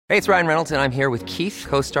Hey, it's Ryan Reynolds, and I'm here with Keith,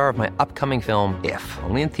 co-star of my upcoming film, If,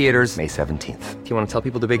 only in theaters May 17th. Do you want to tell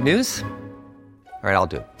people the big news? All right, I'll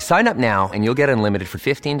do it. Sign up now and you'll get unlimited for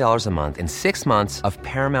 $15 a month and 6 months of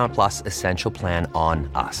Paramount Plus Essential Plan on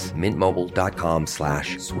us.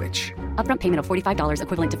 MintMobile.com/switch. Upfront payment of $45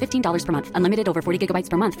 equivalent to $15 per month. Unlimited over 40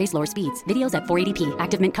 gigabytes per month. Face lower speeds. Videos at 480p.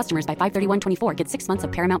 Active Mint customers by 531.24 get 6 months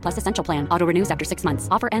of Paramount Plus Essential Plan. Auto renews after 6 months.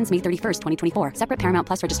 Offer ends May 31st, 2024. Separate Paramount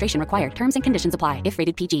Plus registration required. Terms and conditions apply if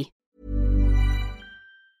rated PG.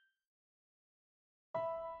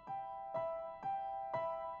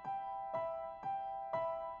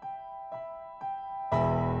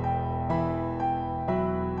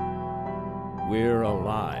 We're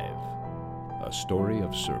Alive, a story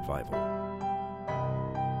of survival.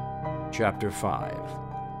 Chapter 5,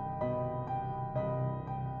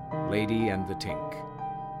 Lady and the Tink.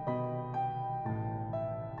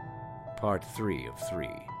 Part 3 of 3.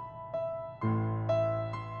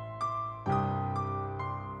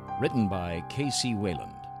 Written by K.C.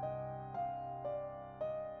 Wayland.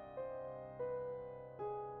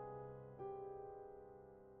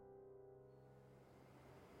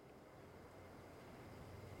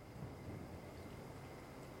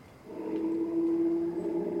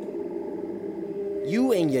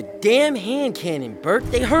 You and your damn hand cannon, Bert.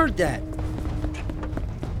 They heard that.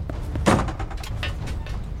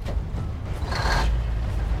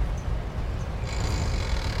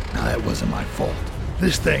 No, that wasn't my fault.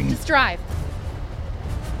 This thing... Just drive.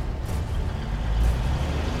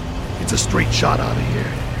 It's a straight shot out of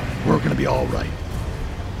here. We're gonna be all right.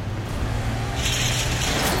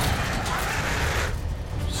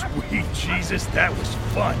 Sweet Jesus, that was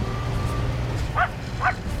fun.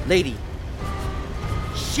 Lady.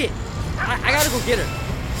 Shit. I gotta go get her.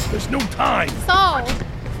 There's no time. Saul!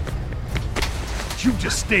 You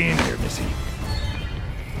just stay in here, Missy.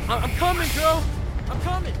 I'm coming, girl. I'm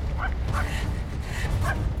coming.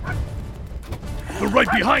 They're right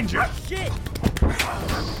behind you. Shit.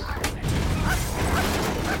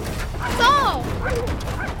 Saul!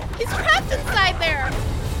 He's trapped inside there!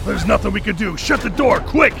 There's nothing we can do. Shut the door,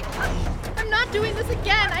 quick! I'm not doing this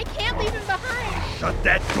again. I can't leave him behind. Shut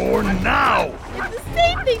that door now! It's the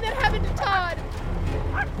same thing that happened to Todd.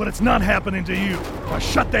 But it's not happening to you. Now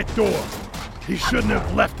shut that door. He shouldn't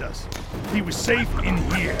have left us. He was safe in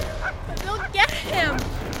here. They'll get him.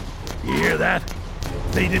 You hear that?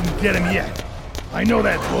 They didn't get him yet. I know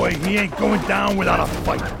that boy. He ain't going down without a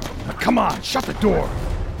fight. Now come on, shut the door.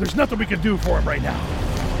 There's nothing we can do for him right now.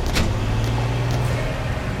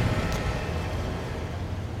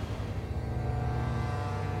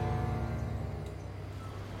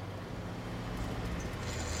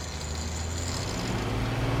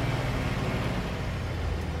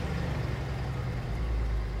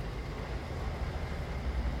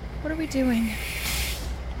 What are we doing?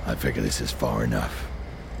 I figure this is far enough.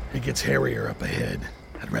 It gets hairier up ahead.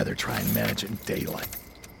 I'd rather try and manage it in daylight.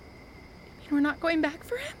 We're not going back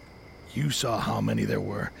for him? You saw how many there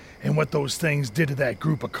were, and what those things did to that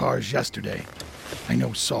group of cars yesterday. I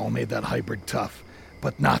know Saul made that hybrid tough,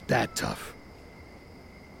 but not that tough.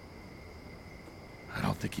 I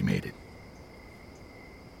don't think he made it.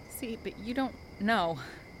 See, but you don't know.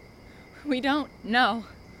 We don't know.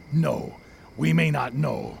 No, we may not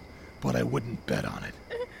know, but I wouldn't bet on it.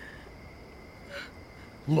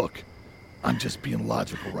 Look, I'm just being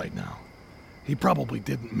logical right now. He probably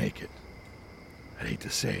didn't make it. I'd hate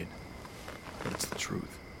to say it, but it's the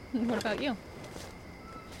truth. What about you?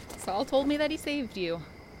 Saul told me that he saved you.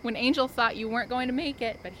 When Angel thought you weren't going to make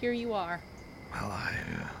it, but here you are. Well,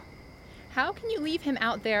 How can you leave him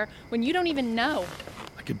out there when you don't even know?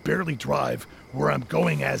 I can barely drive where I'm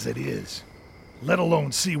going as it is, let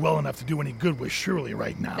alone see well enough to do any good with Shirley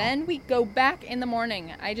right now. Then we go back in the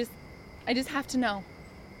morning. I just have to know.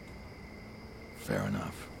 Fair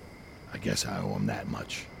enough. I guess I owe him that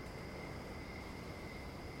much.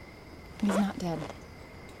 He's not dead.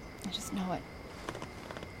 I just know it.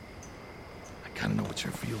 I kind of know what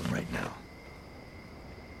you're feeling right now.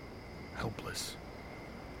 Helpless.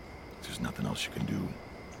 There's nothing else you can do.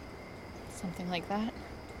 Something like that?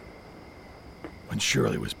 When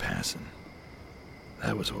Shirley was passing,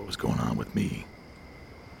 that was what was going on with me.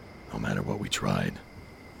 No matter what we tried,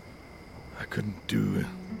 I couldn't do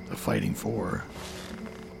the fighting for her.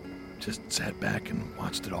 Just sat back and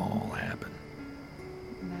watched it all happen.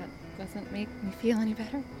 That doesn't make me feel any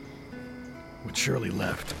better. When Shirley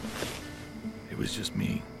left, it was just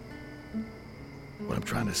me. What I'm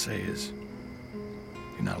trying to say is,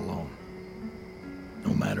 you're not alone.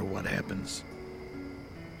 No matter what happens,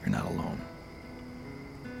 you're not alone.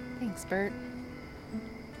 Thanks, Bert.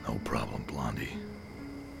 No problem, Blondie.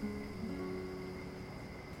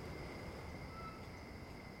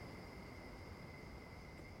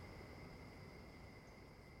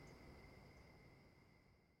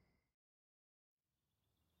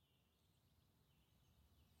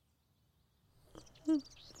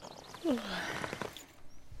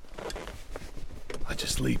 How'd you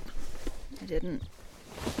sleep? I didn't.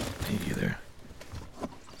 Me either.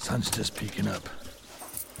 Sun's just peeking up.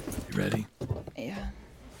 You ready? Yeah.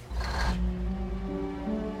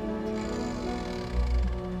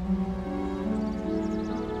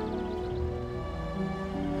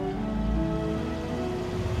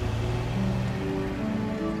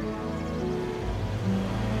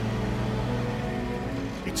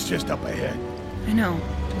 It's just up ahead. I know.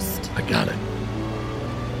 Just... I got it.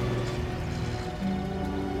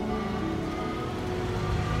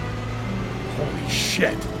 Holy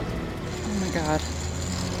shit! Oh my god.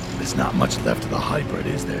 There's not much left of the hybrid,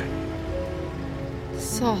 is there?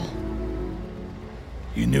 Saul.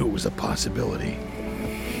 You knew it was a possibility.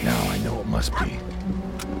 Now I know it must be.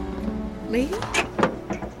 Lady?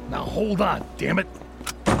 Now hold on, damn it!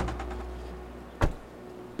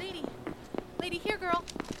 Lady! Lady, here, girl!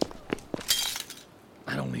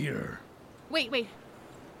 I don't hear her. Wait.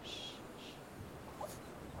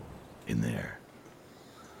 In there.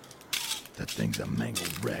 That thing's a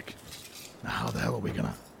mangled wreck. Now how the hell are we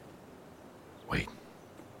gonna... Wait.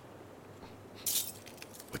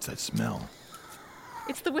 What's that smell?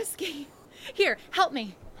 It's the whiskey. Here, help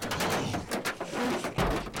me.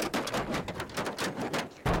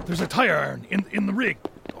 There's a tire iron in the rig.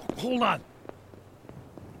 Hold on.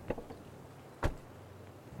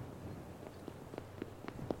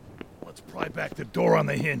 Let's pry back the door on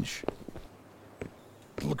the hinge.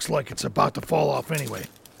 Looks like it's about to fall off anyway.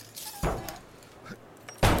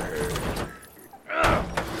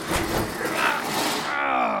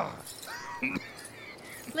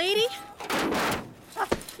 Lady?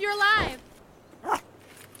 You're alive.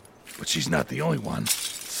 But she's not the only one.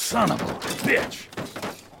 Son of a bitch.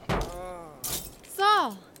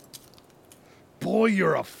 Saul. Boy,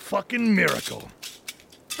 you're a fucking miracle.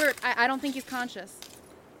 Bert, I don't think he's conscious.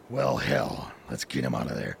 Well, hell. Let's get him out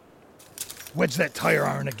of there. Wedge that tire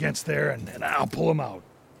iron against there, and I'll pull him out.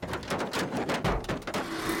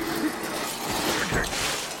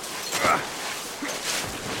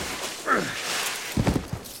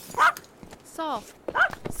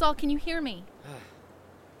 Saul, can you hear me?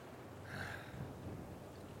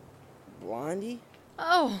 Blondie?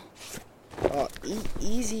 Oh. Oh,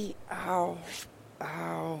 easy. Ow.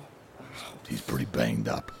 He's pretty banged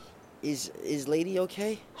up. Is Lady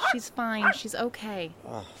okay? She's fine. She's okay.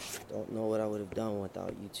 Oh, don't know what I would have done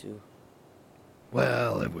without you two.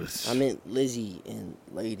 Well, it was... I meant Lizzie and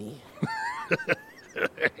Lady.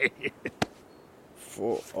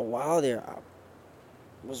 For a while there, I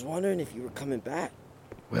was wondering if you were coming back.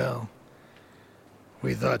 Well,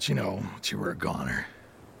 we thought, you were a goner.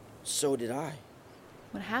 So did I.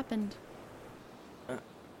 What happened?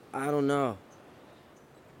 I don't know.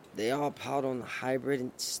 They all piled on the hybrid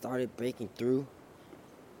and started breaking through.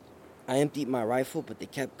 I emptied my rifle, but they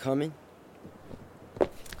kept coming.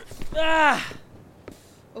 Ah!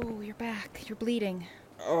 Oh, you're back. You're bleeding.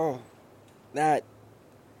 Oh, that...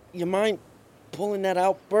 You mind pulling that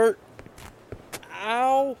out, Bert?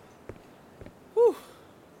 Ow! Whew.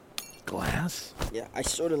 Glass? Yeah, I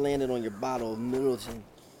sort of landed on your bottle of Middleton.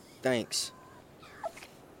 Thanks.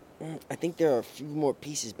 I think there are a few more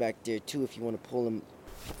pieces back there, too, if you want to pull them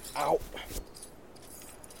out. I'm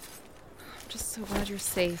just so glad you're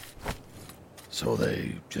safe. So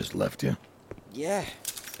they just left you? Yeah,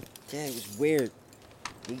 it was weird.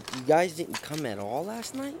 You guys didn't come at all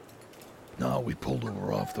last night? No, we pulled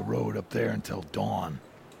over off the road up there until dawn.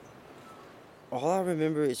 All I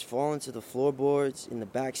remember is falling to the floorboards in the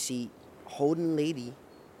back seat, holding Lady.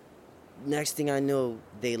 Next thing I know,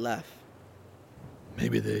 they left.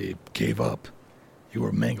 Maybe they gave up. You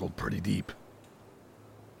were mangled pretty deep.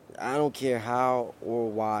 I don't care how or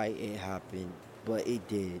why it happened, but it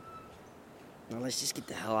did. Now let's just get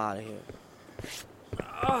the hell out of here.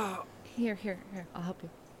 Here. I'll help you.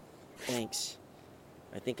 Thanks.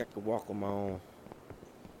 I think I could walk on my own.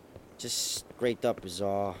 Just scraped up is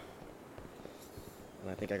all.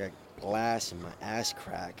 And I think I got glass in my ass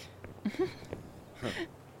crack.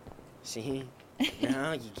 See?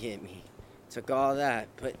 Now you get me. Took all that,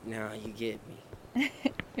 but now you get me.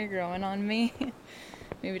 You're growing on me.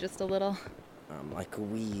 Maybe just a little. I'm like a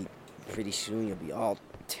weed. Pretty soon you'll be all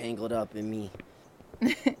tangled up in me.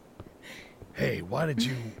 Hey, why did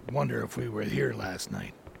you wonder if we were here last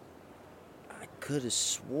night? I could have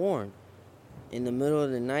sworn in the middle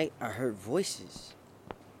of the night I heard voices.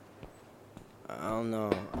 I don't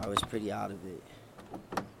know. I was pretty out of it.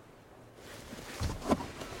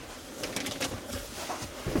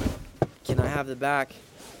 Can I have the back,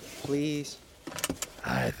 please?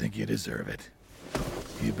 I think you deserve it.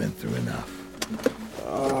 You've been through enough.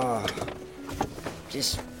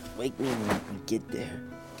 Just wake me when we get there.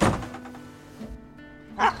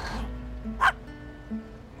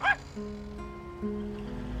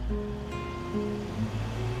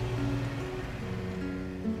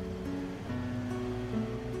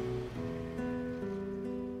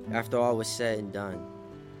 After all was said and done,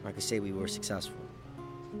 I could say we were successful.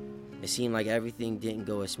 It seemed like everything didn't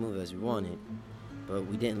go as smooth as we wanted, but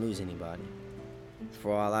we didn't lose anybody.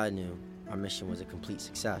 For all I knew, our mission was a complete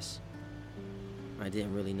success. I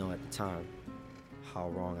didn't really know at the time how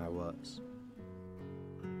wrong I was.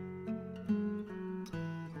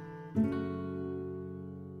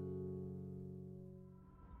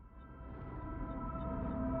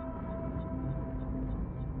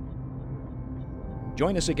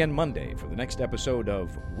 Join us again Monday for the next episode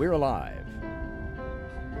of We're Alive.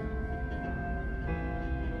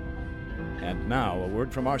 And now, a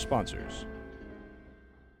word from our sponsors.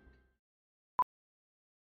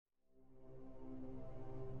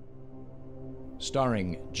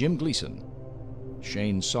 Starring Jim Gleason,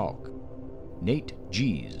 Shane Salk, Nate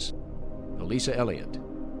Gies, Elisa Elliott,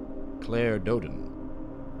 Claire Doden,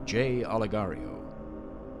 Jay Oligario,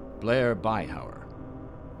 Blair Byhauer,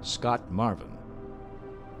 Scott Marvin,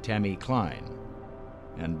 Tammy Klein,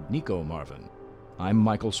 and Nico Marvin. I'm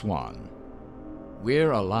Michael Swan.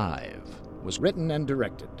 We're Alive was written and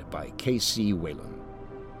directed by K.C. Wayland.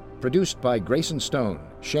 Produced by Grayson Stone,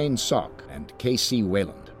 Shane Salk, and K.C.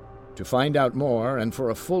 Wayland. To find out more and for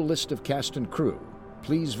a full list of cast and crew,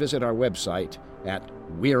 please visit our website at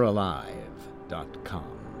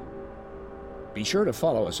we'realive.com. Be sure to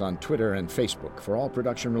follow us on Twitter and Facebook for all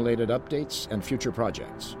production-related updates and future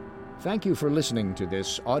projects. Thank you for listening to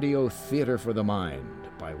this audio theater for the mind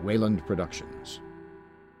by Wayland Productions.